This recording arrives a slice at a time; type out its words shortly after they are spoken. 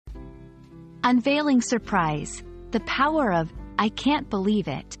Unveiling Surprise, the power of, I can't believe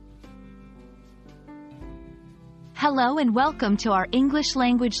it. Hello and welcome to our English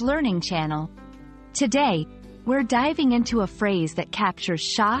language learning channel. Today, we're diving into a phrase that captures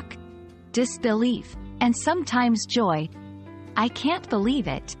shock, disbelief, and sometimes joy. I can't believe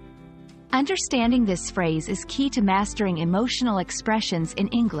it. Understanding this phrase is key to mastering emotional expressions in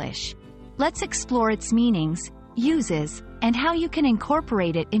English. Let's explore its meanings, uses, and how you can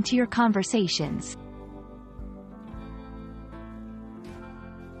incorporate it into your conversations.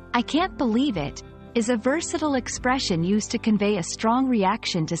 I can't believe it is a versatile expression used to convey a strong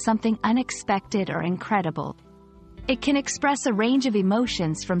reaction to something unexpected or incredible. It can express a range of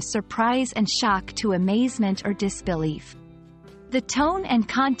emotions from surprise and shock to amazement or disbelief. The tone and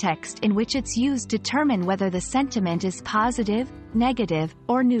context in which it's used determine whether the sentiment is positive, negative,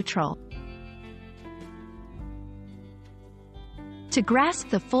 or neutral. To grasp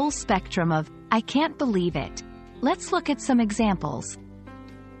the full spectrum of, I can't believe it, let's look at some examples.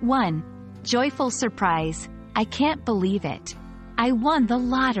 1. Joyful surprise, I can't believe it. I won the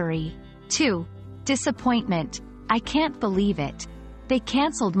lottery. 2. Disappointment, I can't believe it. They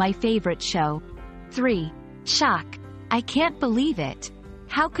canceled my favorite show. 3. Shock, I can't believe it.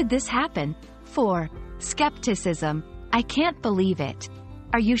 How could this happen? 4. Skepticism, I can't believe it.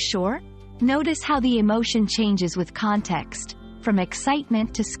 Are you sure? Notice how the emotion changes with context, from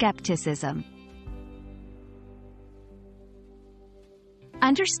excitement to skepticism.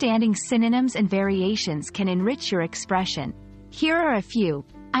 Understanding synonyms and variations can enrich your expression. Here are a few.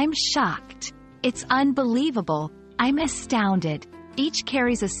 I'm shocked. It's unbelievable. I'm astounded. Each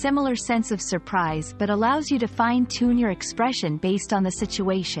carries a similar sense of surprise but allows you to fine-tune your expression based on the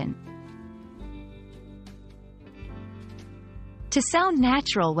situation. To sound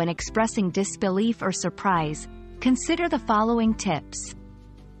natural when expressing disbelief or surprise, consider the following tips.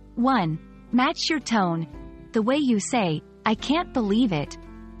 1. Match your tone. The way you say, I can't believe it,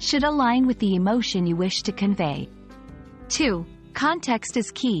 should align with the emotion you wish to convey. 2. Context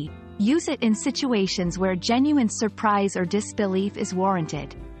is key. Use it in situations where genuine surprise or disbelief is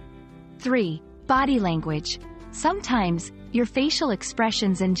warranted. 3. Body language. Sometimes, your facial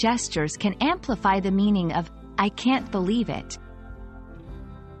expressions and gestures can amplify the meaning of, I can't believe it.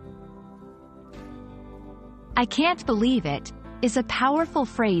 I can't believe it is a powerful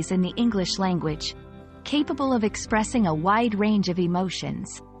phrase in the English language, capable of expressing a wide range of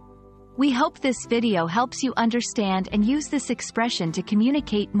emotions. We hope this video helps you understand and use this expression to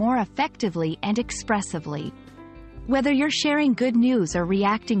communicate more effectively and expressively. Whether you're sharing good news or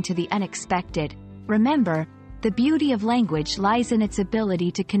reacting to the unexpected, remember, the beauty of language lies in its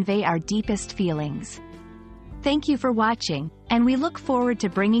ability to convey our deepest feelings. Thank you for watching, and we look forward to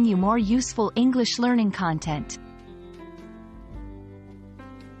bringing you more useful English learning content.